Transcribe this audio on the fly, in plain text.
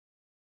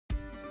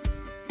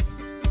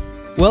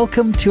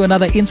Welcome to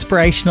another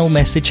inspirational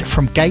message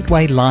from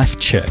Gateway Life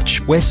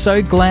Church. We're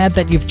so glad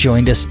that you've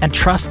joined us and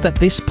trust that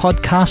this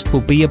podcast will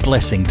be a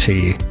blessing to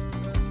you.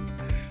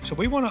 So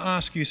we want to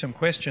ask you some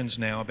questions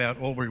now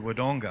about Albury,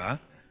 Wodonga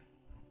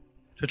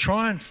to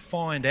try and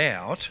find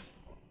out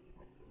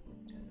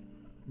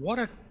what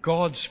are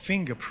God's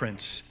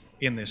fingerprints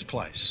in this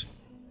place.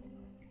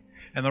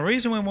 And the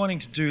reason we're wanting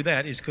to do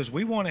that is because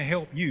we want to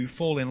help you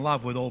fall in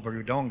love with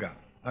Albury, Wodonga,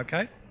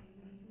 okay?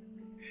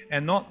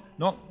 And not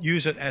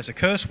use it as a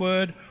curse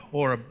word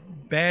or a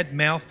bad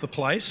mouth the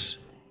place.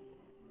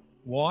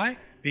 Why?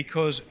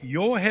 Because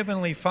your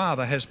Heavenly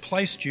Father has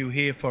placed you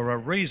here for a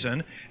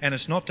reason, and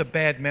it's not to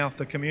bad mouth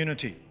the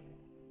community.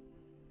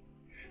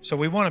 So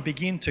we want to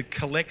begin to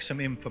collect some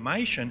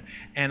information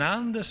and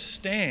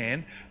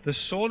understand the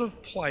sort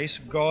of place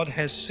God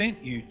has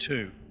sent you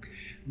to.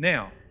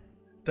 Now,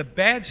 the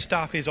bad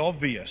stuff is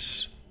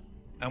obvious,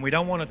 and we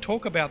don't want to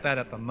talk about that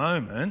at the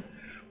moment.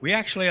 We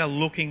actually are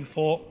looking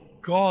for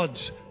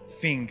God's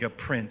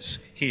fingerprints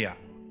here.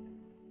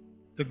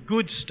 The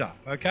good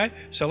stuff, okay?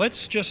 So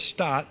let's just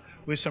start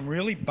with some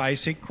really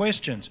basic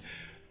questions.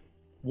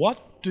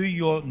 What do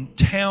your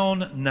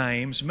town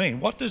names mean?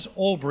 What does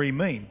Albury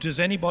mean?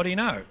 Does anybody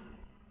know?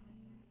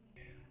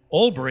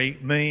 Albury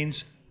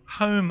means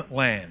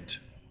homeland.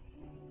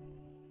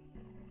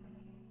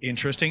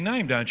 Interesting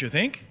name, don't you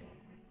think?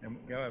 And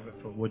we'll go over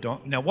for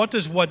Wodonga. Now, what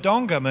does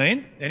Wodonga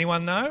mean?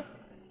 Anyone know?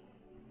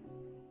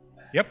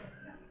 Yep.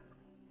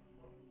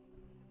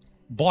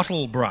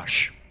 Bottle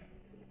brush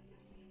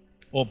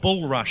or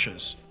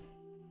bulrushes.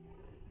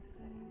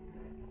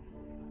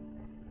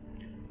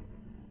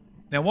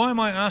 Now, why am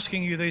I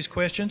asking you these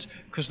questions?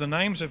 Because the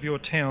names of your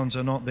towns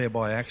are not there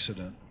by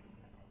accident.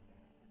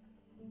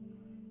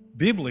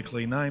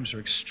 Biblically, names are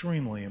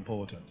extremely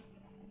important.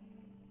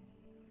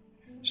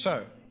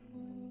 So,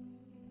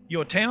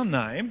 your town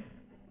name,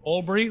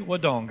 Albury,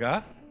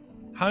 Wodonga,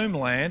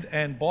 homeland,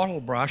 and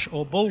bottle brush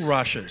or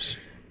bulrushes.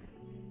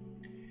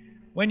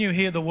 When you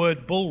hear the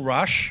word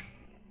bulrush,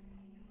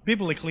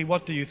 biblically,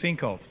 what do you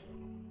think of?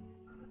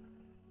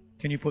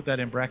 Can you put that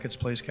in brackets,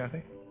 please,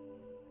 Kathy?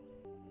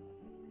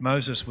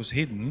 Moses was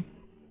hidden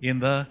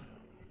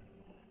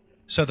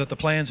so that the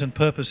plans and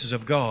purposes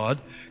of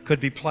God could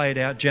be played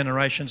out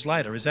generations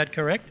later. Is that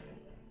correct?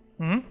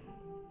 Mm-hmm.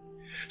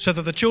 So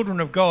that the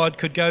children of God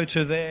could go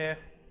to their...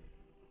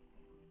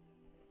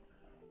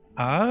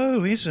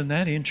 Oh, isn't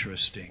that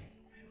interesting?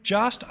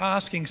 Just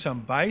asking some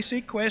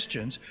basic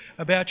questions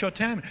about your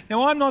town.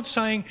 Now, I'm not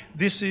saying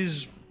this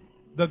is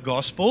the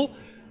gospel,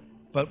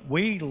 but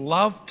we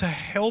love to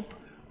help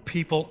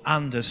people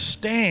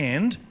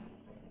understand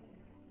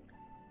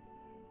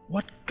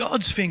what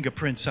God's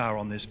fingerprints are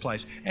on this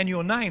place. And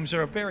your names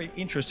are a very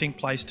interesting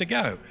place to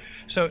go.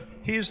 So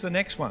here's the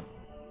next one.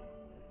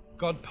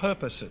 God's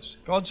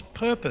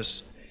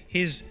purpose,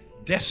 His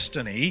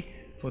destiny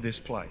for this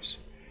place.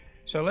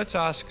 So let's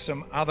ask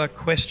some other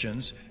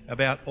questions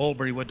about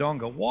Albury,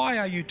 Wodonga. Why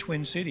are you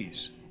twin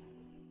cities?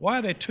 Why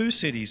are there two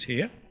cities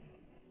here?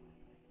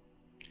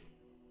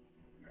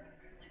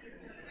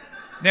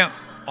 Now,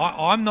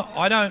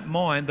 I don't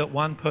mind that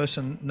one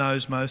person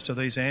knows most of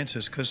these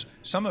answers because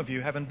some of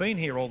you haven't been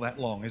here all that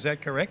long. Is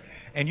that correct?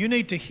 And you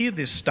need to hear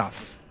this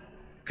stuff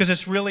because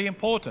it's really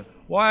important.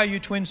 Why are you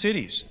twin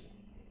cities?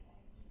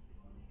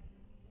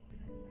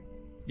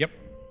 Yep.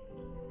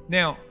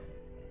 Now,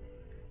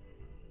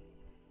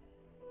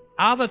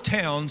 other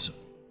towns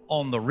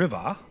on the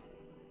river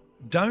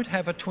don't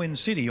have a twin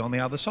city on the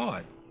other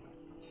side.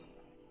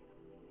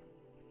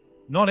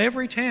 Not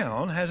every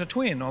town has a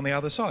twin on the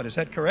other side. Is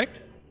that correct?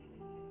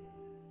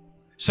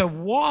 So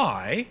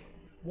why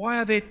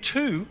are there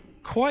two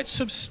quite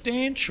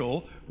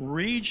substantial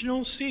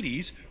regional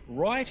cities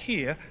right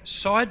here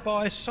side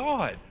by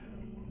side?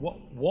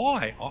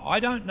 Why? I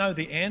don't know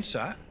the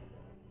answer.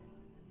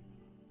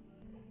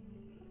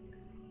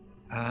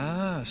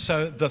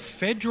 So the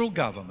federal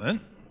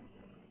government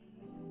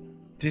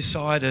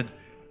decided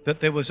that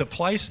there was a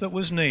place that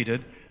was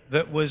needed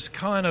that was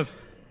kind of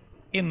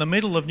in the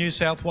middle of New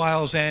South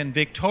Wales and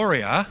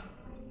Victoria,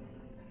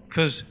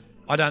 because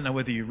I don't know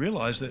whether you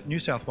realise that New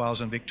South Wales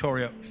and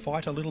Victoria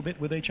fight a little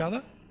bit with each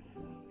other.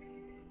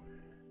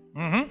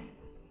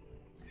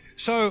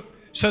 So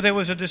there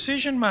was a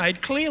decision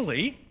made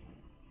clearly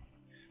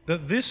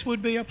that this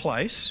would be a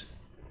place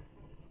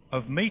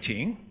of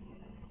meeting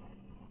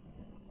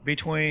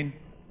between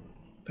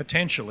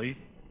potentially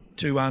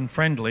two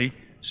unfriendly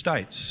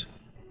states.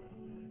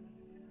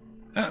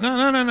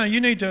 No. You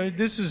need to.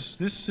 This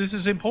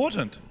is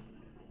important.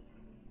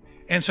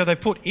 And so they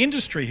put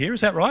industry here.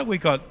 Is that right?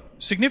 We've got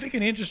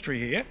significant industry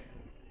here.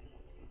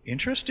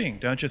 Interesting,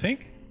 don't you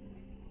think?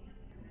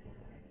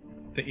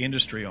 The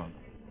industry on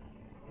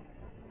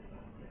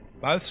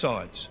both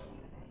sides.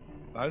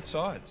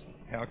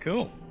 How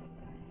cool.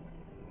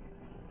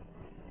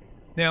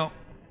 Now,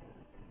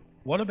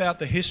 what about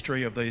the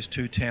history of these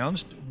two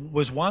towns?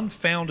 Was one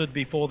founded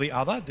before the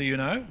other? Do you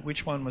know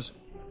which one was?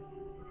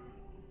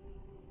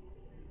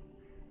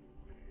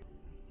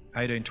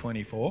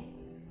 1824.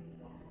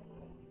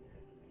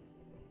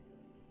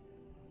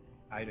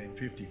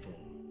 1854.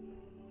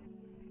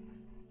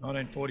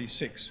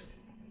 1946.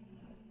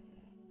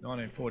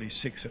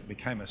 1946 it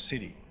became a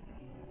city.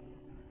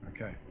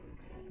 Okay.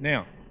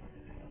 Now,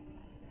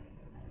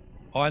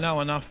 I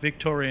know enough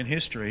Victorian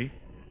history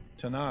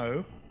to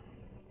know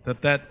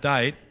that that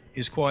date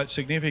is quite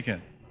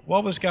significant.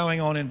 What was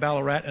going on in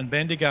Ballarat and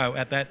Bendigo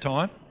at that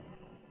time?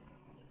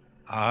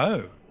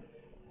 Oh.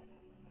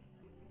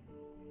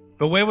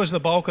 But where was the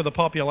bulk of the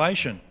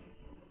population?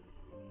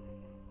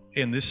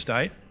 In this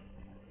state.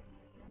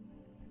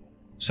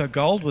 So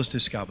gold was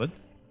discovered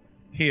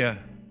here,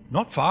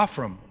 not far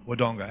from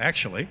Wodonga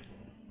actually.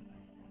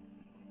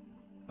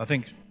 I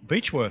think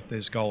Beechworth,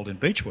 there's gold in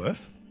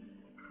Beechworth.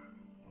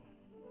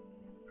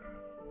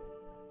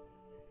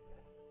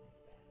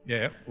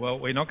 Yeah, well,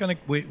 we're not going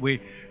to.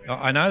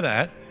 I know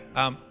that,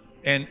 and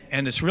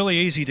it's really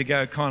easy to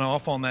go kind of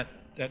off on that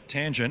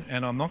tangent.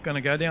 And I'm not going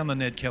to go down the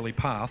Ned Kelly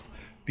path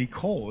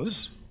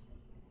because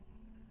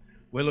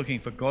we're looking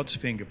for God's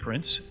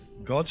fingerprints,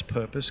 God's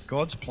purpose,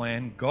 God's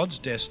plan, God's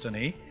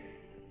destiny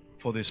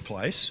for this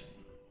place.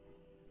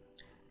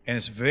 And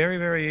it's very,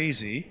 very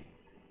easy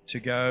to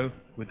go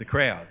with the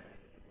crowd.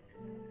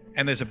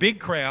 And there's a big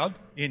crowd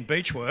in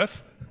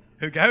Beechworth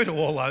who go to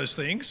all those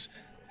things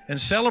and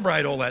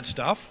celebrate all that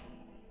stuff.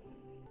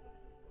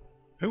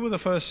 Who were the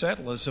first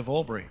settlers of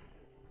Albury?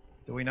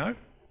 Do we know?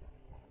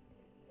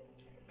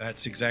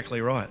 That's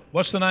exactly right.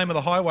 What's the name of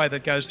the highway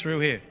that goes through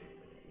here?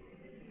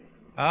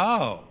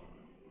 Oh,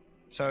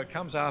 so it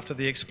comes after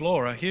the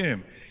explorer,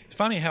 Hume. It's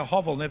funny how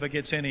Hovell never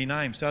gets any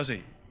names, does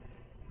he?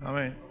 I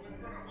mean,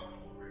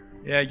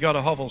 yeah, you got a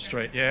Hovell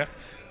Street, yeah,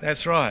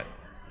 that's right.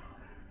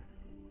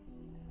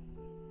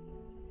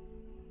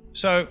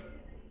 So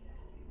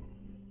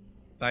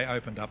they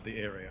opened up the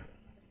area.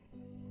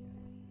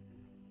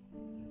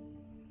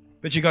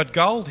 But you've got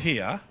gold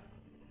here,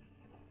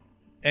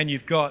 and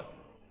you've got...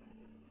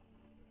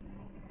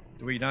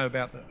 Do we know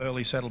about the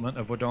early settlement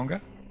of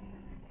Wodonga?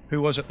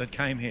 Who was it that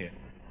came here?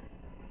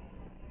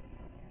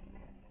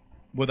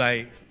 Were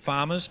they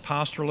farmers,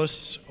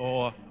 pastoralists,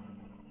 or...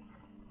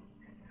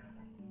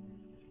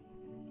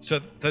 So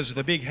there's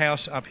the big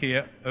house up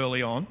here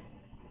early on. Do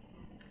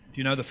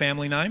you know the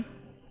family name?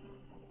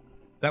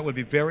 That would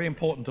be very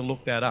important to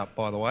look that up,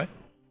 by the way.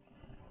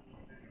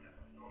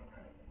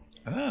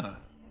 Ah.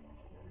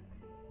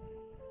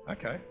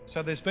 Okay,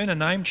 so there's been a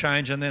name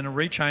change and then a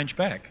rechange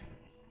back.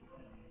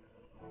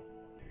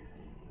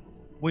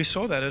 We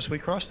saw that as we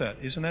crossed that.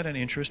 Isn't that an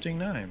interesting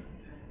name?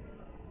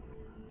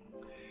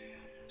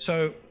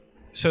 So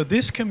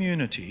this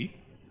community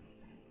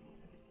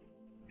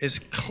is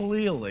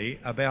clearly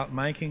about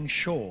making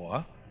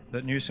sure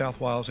that New South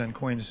Wales and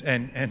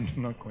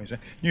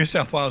New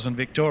South Wales and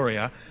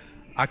Victoria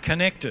are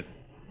connected,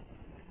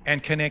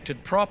 and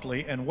connected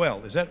properly and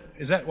well. Is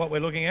that what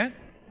we're looking at?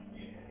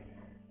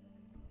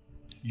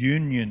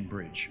 Union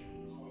Bridge.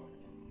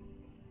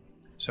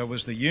 So it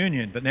was the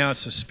union, but now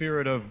it's the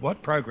spirit of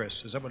what?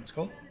 Progress. Is that what it's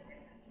called?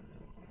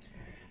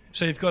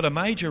 So you've got a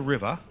major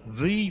river,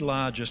 the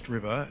largest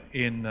river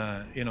in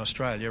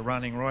Australia,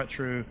 running right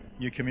through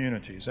your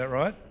community. Is that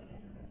right?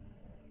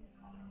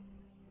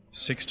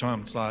 6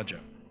 times larger.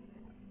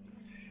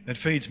 It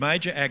feeds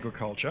major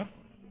agriculture.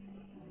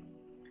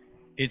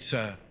 It's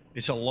a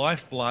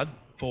lifeblood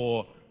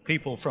for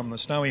people from the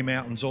Snowy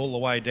Mountains all the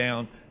way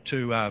down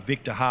to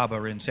Victor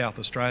Harbour in South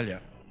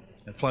Australia.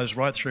 It flows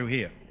right through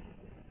here.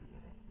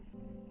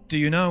 Do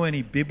you know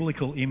any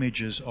biblical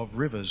images of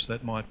rivers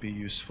that might be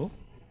useful?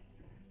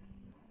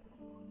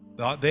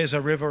 There's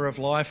a river of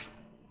life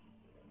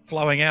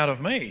flowing out of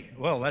me.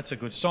 Well, that's a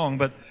good song,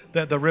 but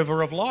the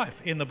river of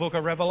life in the book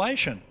of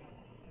Revelation.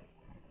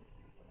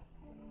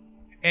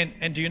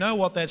 And do you know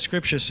what that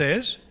scripture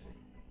says?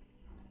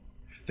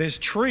 There's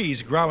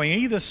trees growing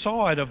either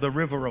side of the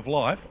river of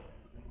life,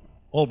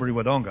 Albury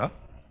Wodonga,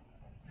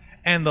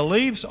 and the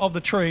leaves of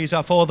the trees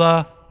are for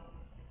the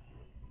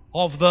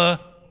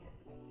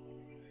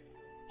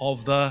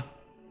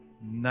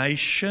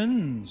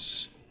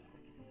nations.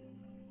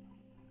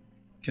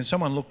 Can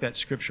someone look that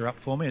scripture up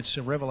for me? It's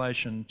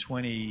Revelation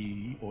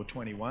 20 or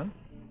 21.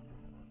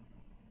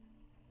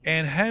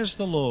 And has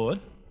the Lord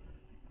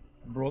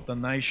brought the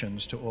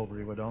nations to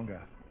Albury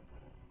Wodonga?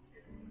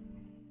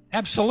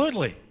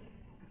 Absolutely.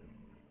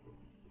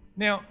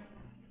 Now,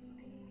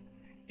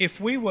 if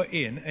we were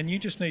in, and you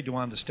just need to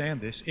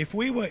understand this, if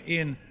we were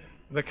in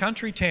the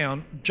country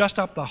town just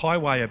up the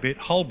highway a bit,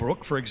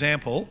 Holbrook, for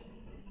example,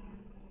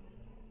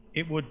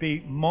 it would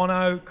be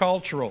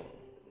monocultural.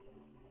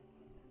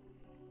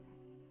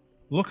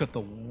 Look at the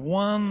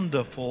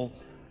wonderful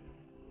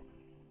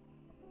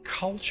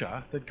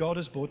culture that God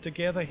has brought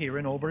together here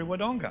in Albury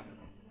Wodonga.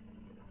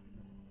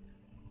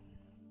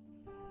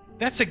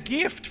 That's a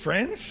gift,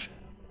 friends.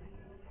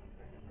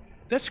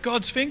 That's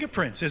God's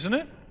fingerprints, isn't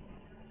it?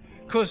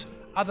 Because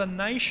are the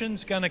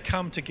nations going to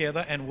come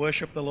together and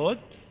worship the Lord?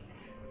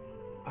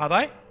 Are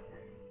they?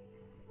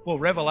 Well,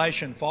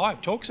 Revelation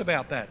 5 talks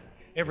about that.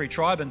 Every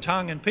tribe and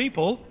tongue and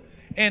people.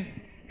 And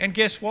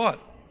guess what?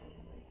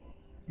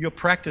 You're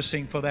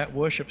practicing for that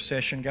worship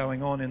session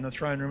going on in the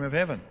throne room of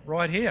heaven,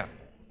 right here.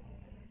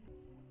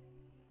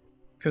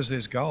 Because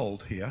there's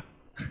gold here.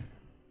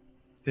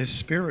 There's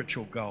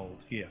spiritual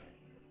gold here.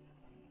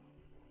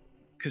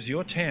 Because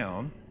your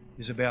town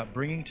is about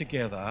bringing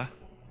together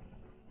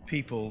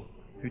people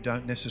who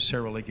don't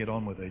necessarily get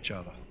on with each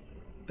other.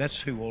 That's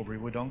who Albury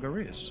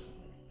Wodonga is.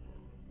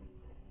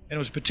 And it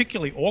was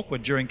particularly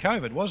awkward during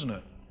COVID, wasn't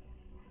it?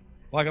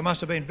 Like, it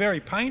must have been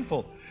very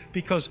painful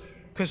because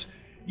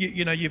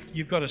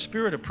you've got a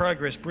Spirit of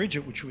Progress bridge,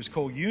 which was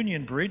called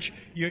Union Bridge.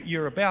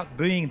 You're about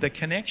being the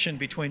connection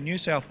between New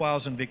South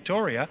Wales and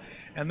Victoria,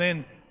 and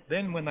then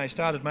when they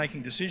started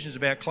making decisions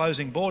about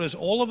closing borders,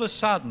 all of a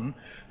sudden,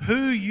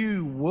 who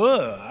you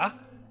were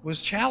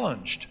was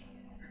challenged.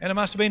 And it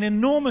must have been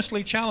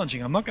enormously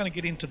challenging. I'm not going to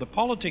get into the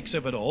politics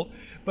of it all,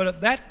 but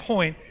at that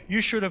point,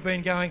 you should have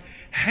been going,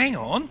 hang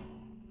on,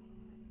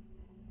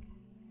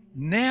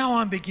 now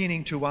I'm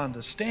beginning to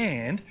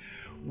understand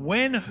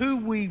when who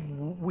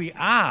we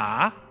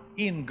are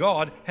in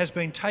God has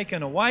been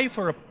taken away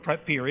for a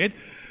period.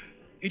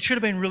 It should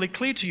have been really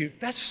clear to you,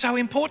 that's so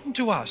important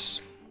to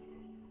us.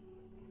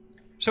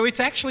 So it's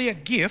actually a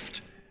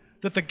gift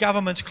that the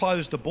government's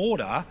closed the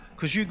border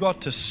because you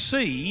got to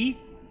see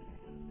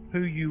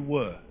who you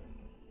were.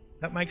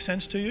 That makes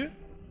sense to you?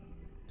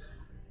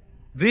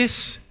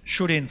 This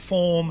should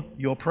inform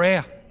your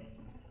prayer.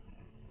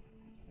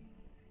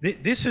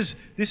 This is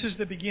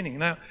the beginning.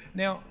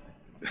 Now,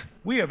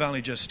 we have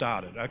only just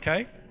started,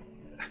 okay?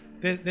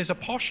 There's a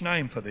posh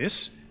name for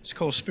this. It's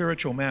called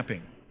spiritual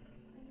mapping.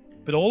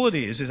 But all it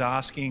is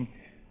asking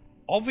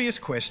obvious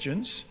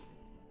questions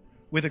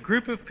with a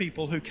group of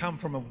people who come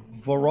from a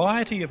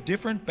variety of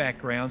different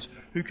backgrounds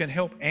who can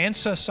help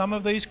answer some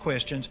of these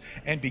questions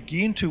and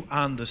begin to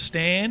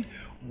understand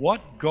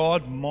what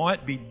God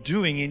might be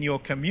doing in your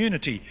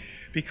community.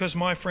 Because,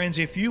 my friends,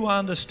 if you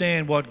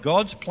understand what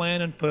God's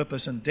plan and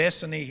purpose and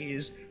destiny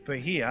is for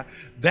here,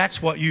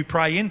 that's what you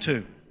pray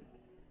into.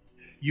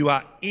 You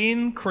are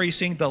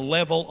increasing the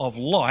level of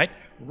light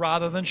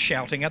rather than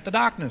shouting at the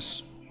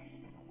darkness.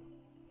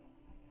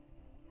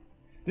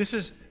 This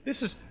is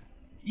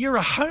you're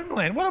a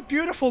homeland. What a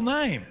beautiful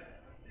name.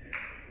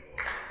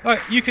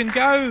 You can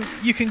go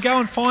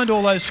and find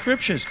all those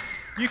scriptures.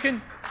 You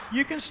can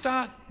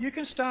start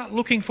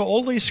looking for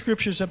all these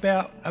scriptures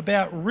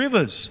about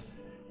rivers.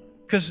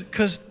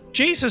 Because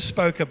Jesus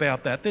spoke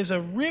about that. There's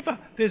a river,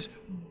 there's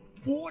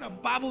water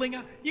bubbling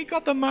up. You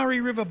got the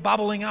Murray River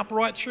bubbling up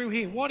right through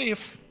here. What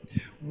if?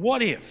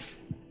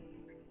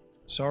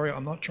 Sorry,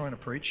 I'm not trying to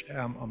preach.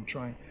 I'm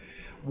trying.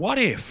 What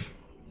if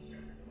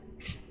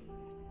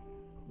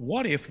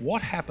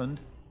what happened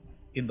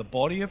in the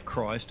body of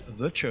Christ,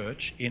 the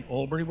church in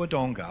Albury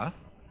Wodonga,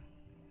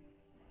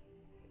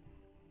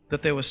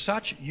 that there was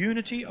such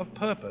unity of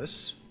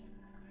purpose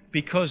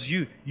because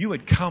you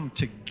had come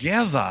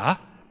together,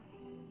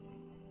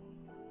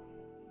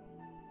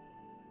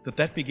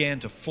 that began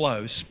to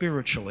flow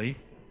spiritually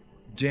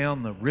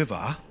down the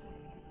river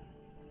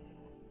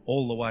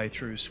all the way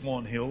through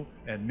Swan Hill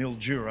and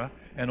Mildura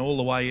and all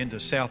the way into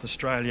South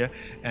Australia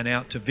and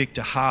out to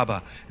Victor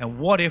Harbour. And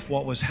what if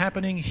what was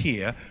happening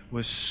here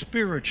was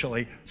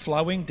spiritually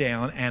flowing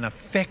down and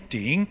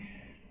affecting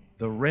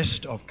the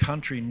rest of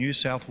country New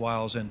South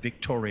Wales and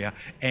Victoria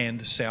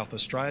and South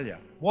Australia?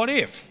 What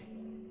if?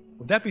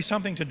 Would that be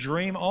something to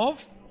dream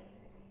of?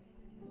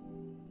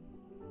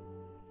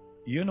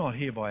 You're not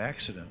here by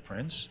accident,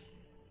 friends.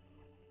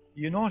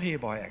 You're not here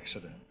by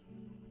accident.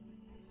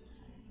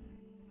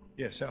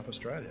 Yeah, South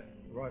Australia,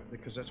 right,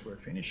 because that's where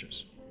it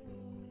finishes.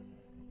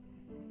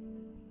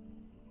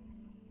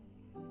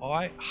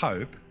 I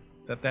hope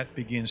that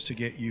begins to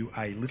get you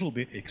a little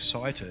bit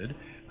excited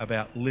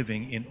about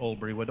living in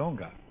Albury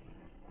Wodonga.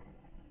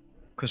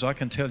 Because I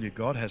can tell you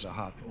God has a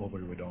heart for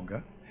Albury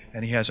Wodonga,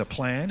 and He has a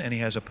plan and He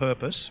has a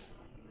purpose.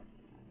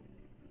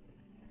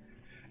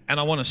 And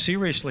I want to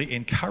seriously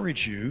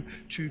encourage you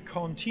to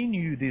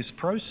continue this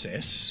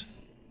process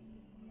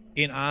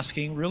in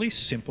asking really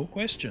simple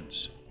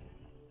questions.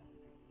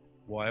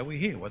 Why are we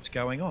here? What's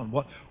going on?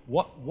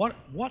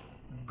 What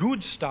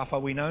good stuff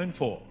are we known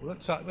for?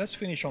 Let's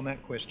finish on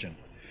that question.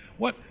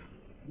 What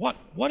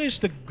is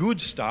the good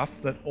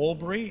stuff that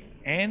Albury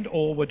and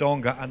or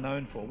Wodonga are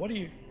known for? What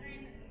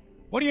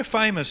are you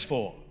famous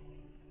for?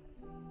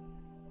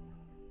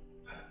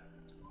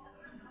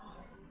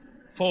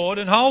 Ford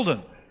and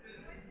Holden.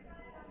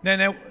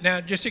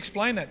 Now, just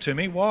explain that to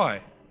me.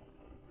 Why?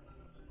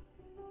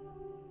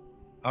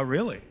 Oh,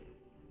 really?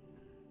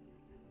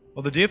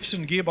 Well, the diffs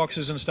and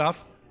gearboxes and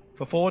stuff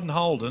for Ford and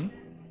Holden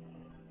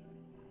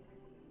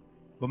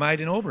were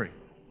made in Albury.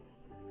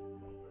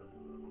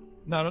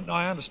 No,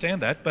 I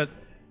understand that, but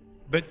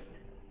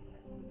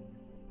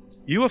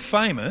you are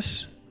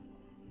famous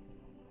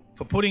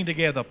for putting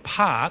together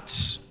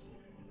parts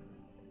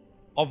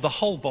of the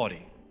whole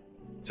body.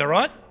 Is that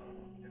right?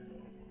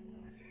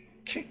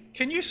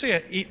 Can you see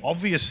an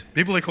obvious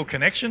biblical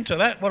connection to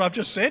that, what I've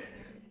just said?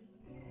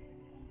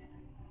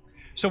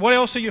 So what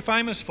else are you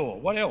famous for?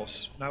 What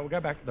else? No, we'll go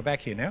back to the back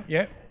here now.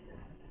 Yeah.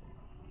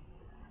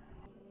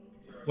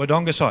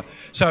 Wodonga side.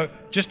 So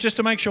just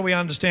to make sure we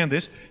understand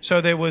this,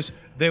 so there was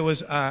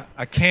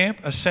a camp,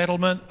 a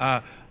settlement,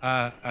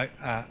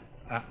 a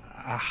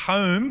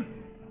home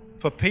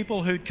for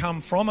people who'd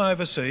come from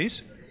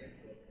overseas,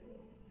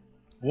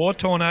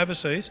 war-torn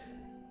overseas.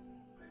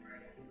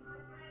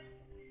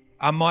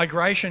 A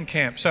migration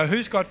camp. So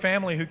who's got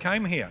family who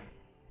came here?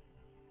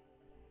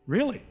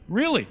 Really?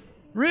 Really?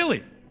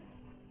 Really?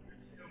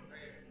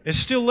 It's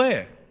still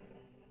there.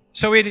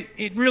 So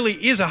it really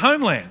is a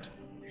homeland.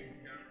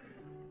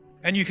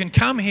 And you can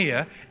come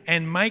here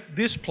and make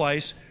this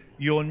place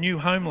your new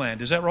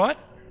homeland. Is that right?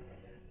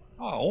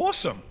 Oh,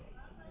 awesome.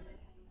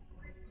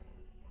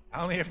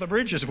 Only if the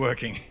bridge is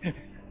working.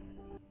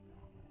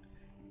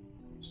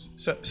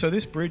 So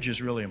this bridge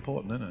is really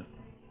important, isn't it?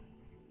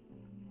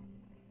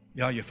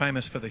 Yeah, you're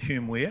famous for the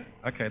Hume Weir.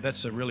 Okay,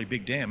 that's a really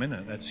big dam, isn't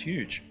it? That's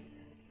huge.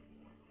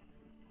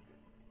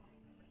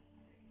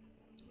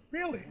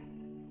 Really?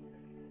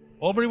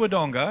 Albury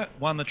Wodonga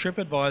won the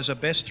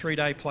TripAdvisor Best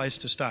 3-Day Place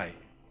to Stay.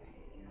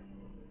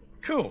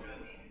 Cool.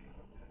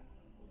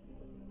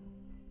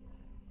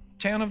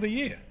 Town of the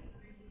Year.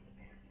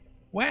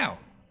 Wow.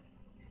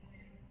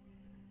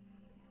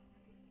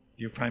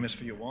 You're famous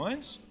for your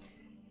wines?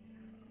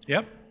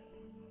 Yep.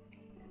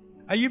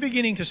 Are you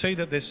beginning to see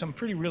that there's some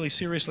pretty really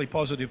seriously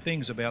positive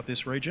things about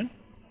this region?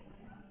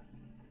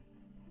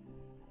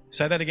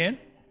 Say that again.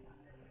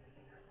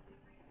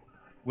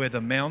 Where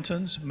the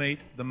mountains meet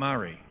the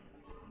Murray.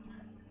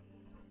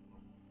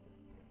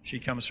 She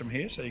comes from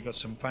here, so you've got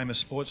some famous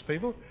sports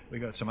people.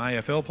 We've got some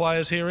AFL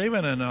players here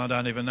even, and I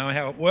don't even know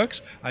how it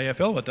works.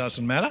 AFL, it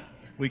doesn't matter.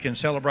 We can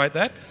celebrate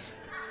that.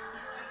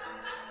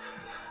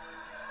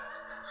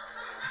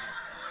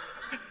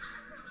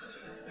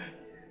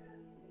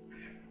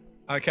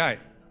 Okay,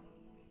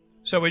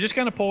 so we're just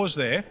going to pause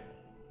there,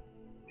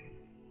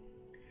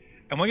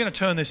 and we're going to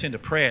turn this into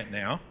prayer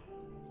now.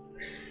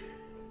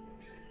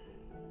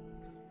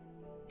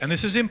 And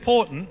this is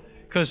important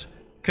because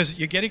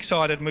you get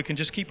excited and we can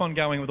just keep on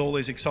going with all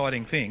these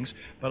exciting things,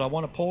 but I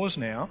want to pause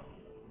now,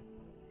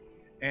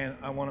 and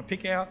I want to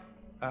pick out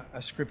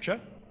a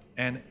scripture,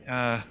 and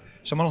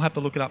someone will have to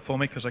look it up for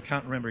me because I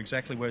can't remember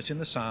exactly where it's in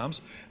the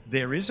Psalms.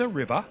 There is a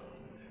river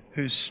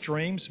whose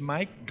streams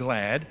make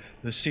glad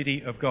the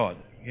city of God.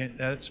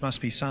 That must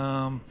be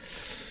Psalm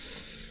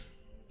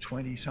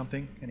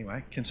 20-something.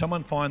 Anyway, can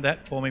someone find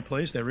that for me,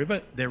 please?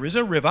 There is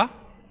a river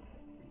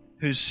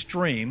whose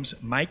streams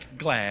make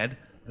glad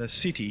the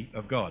city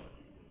of God.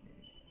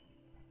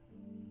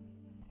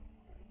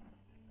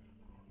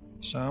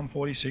 Psalm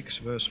 46,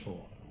 verse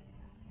 4.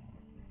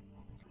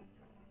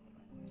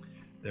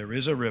 There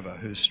is a river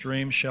whose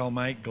streams shall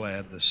make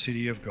glad the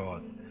city of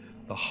God,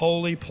 the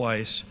holy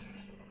place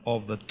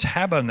of the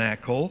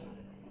tabernacle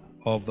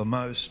of the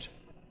Most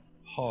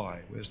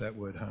High. Where's that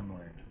word,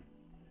 homeland?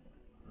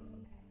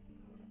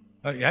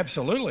 Oh, yeah,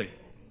 absolutely.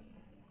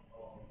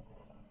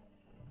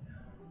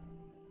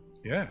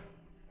 Yeah.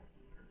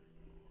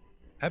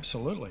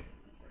 Absolutely.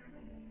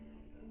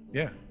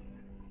 Yeah.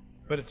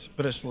 But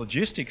it's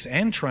logistics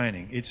and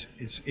training.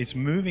 It's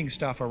moving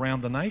stuff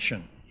around the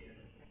nation.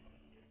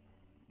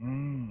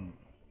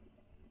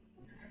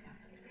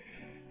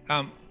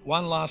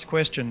 One last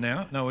question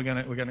now. No, we're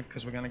gonna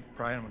because we're gonna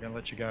pray and we're gonna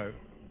let you go.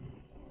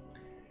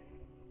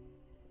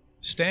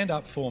 Stand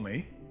up for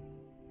me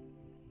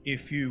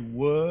if you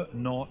were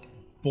not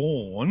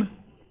born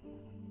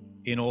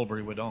in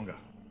Albury Wodonga.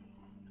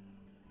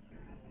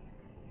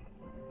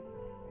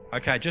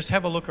 Okay, just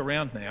have a look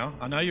around now.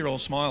 I know you're all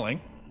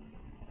smiling.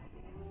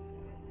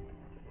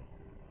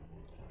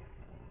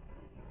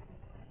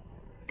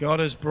 God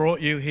has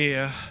brought you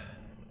here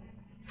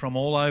from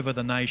all over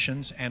the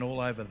nations and all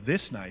over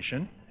this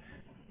nation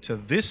to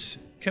this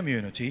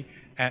community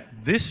at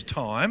this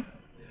time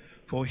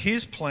for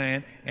His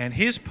plan and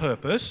His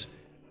purpose.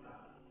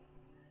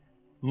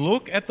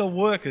 Look at the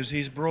workers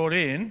He's brought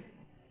in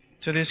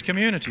to this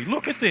community.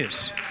 Look at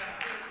this.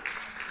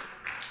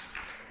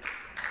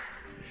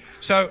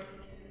 So,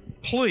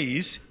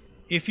 please,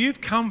 if you've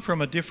come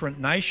from a different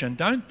nation,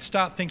 don't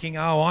start thinking,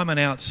 "Oh, I'm an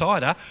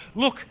outsider."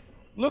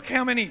 Look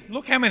how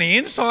many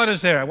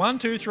insiders there are. 1,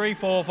 2, 3,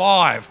 4,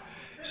 5.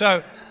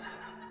 So,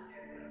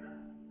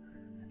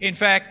 in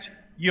fact,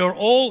 you're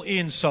all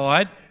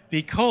inside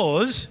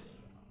because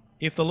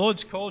if the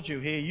Lord's called you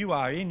here, you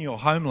are in your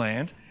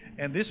homeland,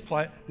 and this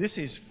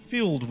is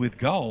filled with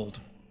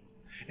gold.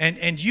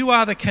 And you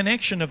are the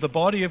connection of the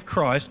body of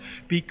Christ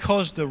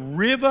because the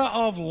river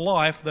of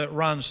life that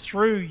runs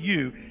through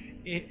you,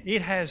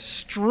 it has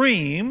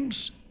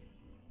streams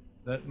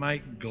that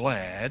make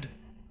glad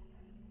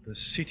the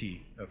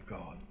city of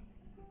God.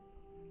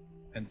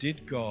 And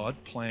did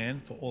God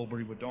plan for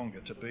Albury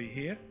Wodonga to be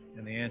here?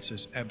 And the answer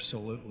is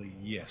absolutely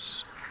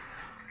yes.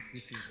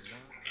 This is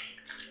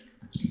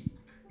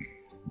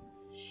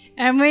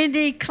And we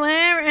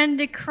declare and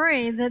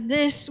decree that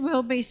this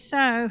will be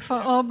so for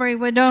Albury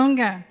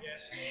Wodonga.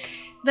 yes.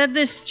 That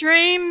the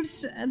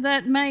streams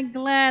that make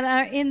glad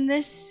are in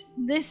this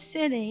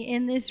city,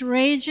 in this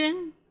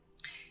region.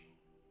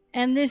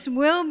 And this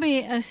will be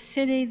a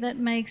city that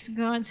makes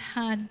God's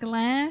heart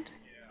glad.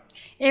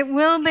 It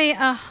will be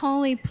a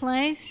holy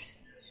place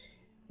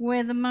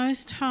where the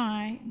Most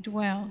High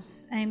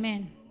dwells.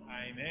 Amen.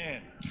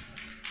 Amen.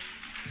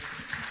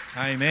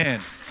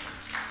 Amen.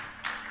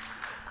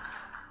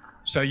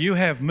 So you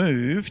have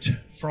moved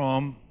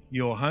from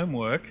your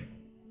homework,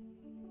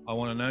 I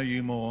want to know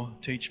you more,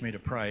 teach me to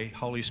pray,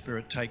 Holy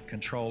Spirit, take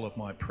control of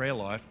my prayer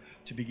life,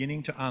 to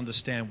beginning to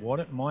understand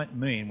what it might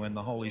mean when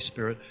the Holy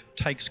Spirit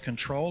takes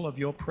control of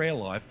your prayer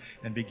life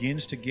and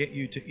begins to get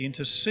you to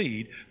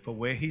intercede for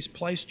where He's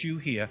placed you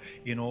here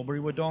in Albury,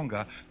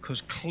 Wodonga,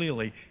 because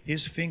clearly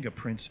His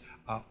fingerprints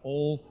are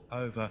all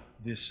over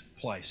this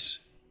place.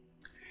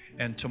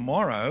 And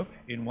tomorrow,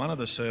 in one of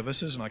the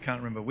services, and I can't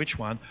remember which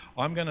one,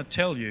 I'm going to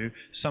tell you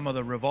some of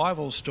the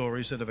revival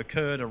stories that have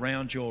occurred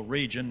around your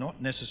region,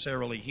 not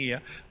necessarily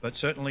here, but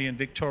certainly in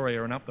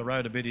Victoria and up the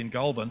road a bit in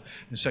Goulburn.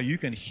 And so you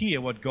can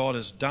hear what God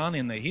has done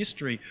in the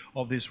history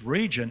of this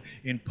region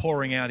in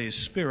pouring out His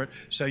Spirit,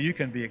 so you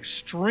can be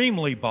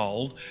extremely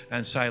bold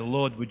and say,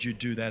 Lord, would you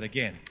do that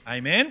again?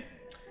 Amen?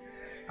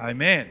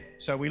 Amen.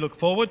 So we look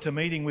forward to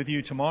meeting with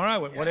you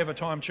tomorrow at whatever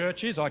time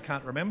church is. I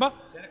can't remember.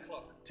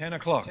 10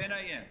 o'clock. 10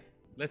 a.m.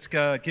 Let's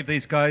go give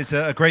these guys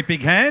a great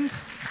big hand.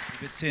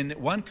 It's in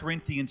 1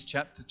 Corinthians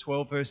chapter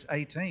 12, verse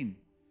 18.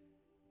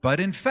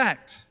 But in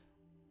fact,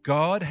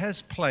 God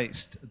has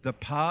placed the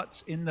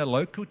parts in the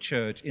local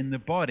church, in the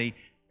body,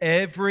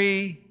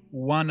 every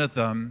one of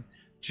them,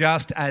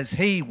 just as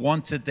He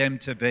wanted them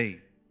to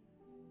be.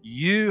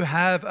 You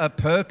have a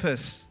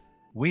purpose.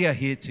 We are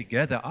here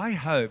together. I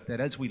hope that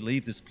as we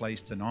leave this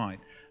place tonight,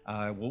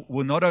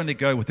 we'll not only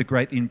go with a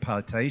great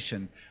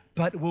impartation,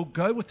 but we'll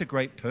go with a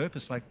great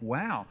purpose, like,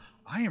 wow,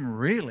 I am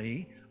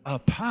really a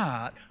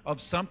part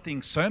of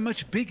something so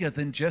much bigger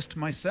than just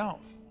myself.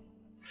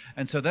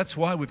 And so that's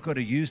why we've got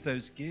to use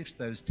those gifts,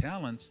 those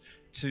talents,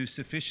 to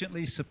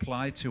sufficiently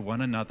supply to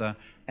one another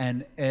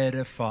and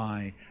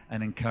edify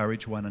and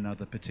encourage one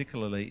another,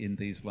 particularly in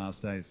these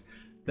last days.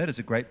 That is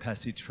a great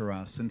passage for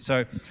us. And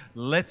so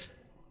let's,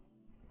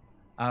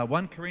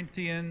 1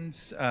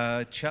 Corinthians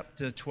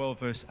chapter 12,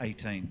 verse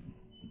 18.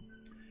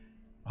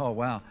 Oh,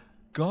 wow.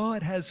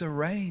 God has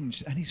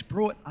arranged and He's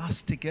brought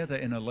us together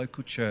in a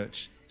local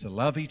church to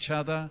love each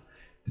other,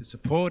 to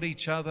support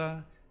each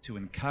other, to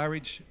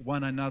encourage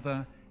one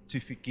another, to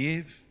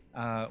forgive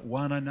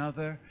one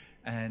another,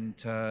 and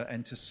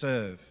to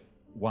serve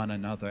one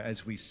another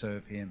as we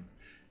serve Him.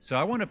 So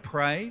I want to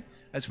pray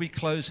as we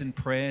close in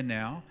prayer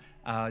now.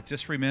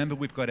 Just remember,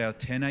 we've got our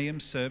 10 a.m.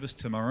 service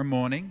tomorrow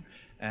morning,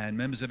 and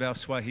members of our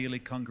Swahili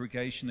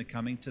congregation are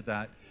coming to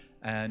that.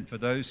 And for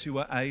those who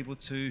are able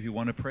to, who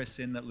want to press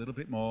in that little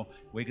bit more,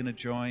 we're going to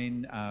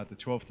join the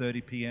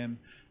 12:30 p.m.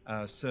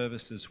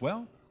 Service as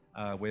well,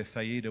 where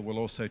Faida will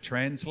also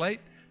translate.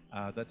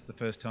 That's the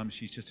first time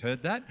she's just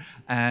heard that.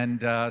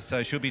 And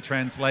so she'll be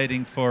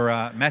translating for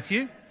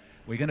Matthew.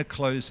 We're going to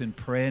close in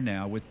prayer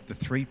now with the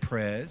 3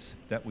 prayers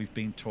that we've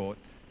been taught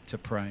to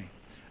pray.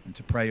 And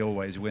to pray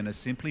always. We're going to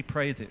simply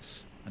pray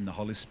this, and the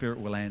Holy Spirit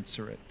will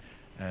answer it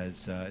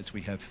as we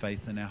have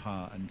faith in our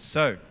heart. And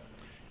so,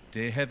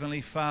 dear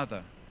Heavenly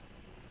Father,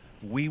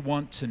 we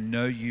want to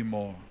know You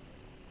more.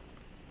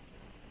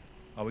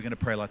 Are we going to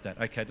pray like that?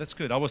 Okay, that's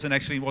good. I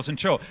wasn't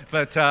sure,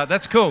 but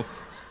that's cool.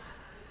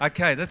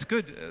 Okay, that's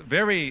good.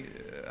 Very,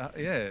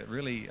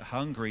 really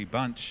hungry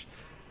bunch.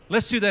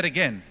 Let's do that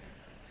again.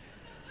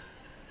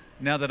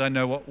 Now that I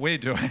know what we're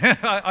doing.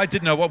 I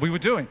didn't know what we were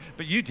doing,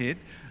 but you did.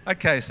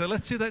 Okay, so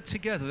let's do that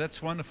together.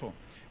 That's wonderful.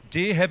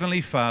 Dear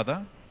Heavenly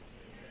Father,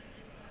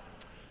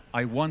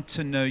 I want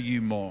to know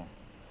You more.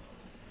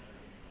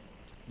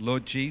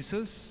 Lord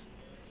Jesus,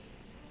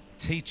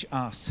 teach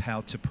us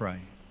how to pray.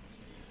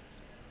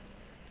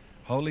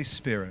 Holy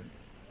Spirit,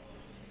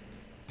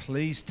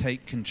 please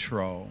take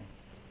control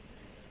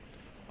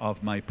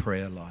of my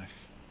prayer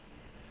life.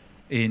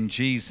 In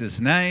Jesus'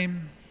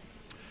 name,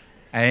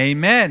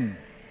 amen.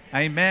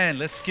 Amen.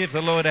 Let's give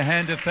the Lord a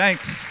hand of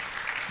thanks.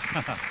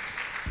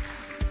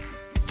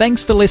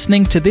 Thanks for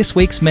listening to this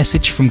week's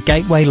message from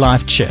Gateway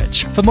Life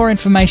Church. For more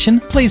information,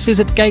 please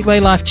visit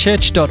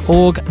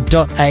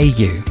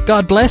gatewaylifechurch.org.au.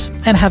 God bless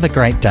and have a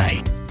great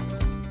day.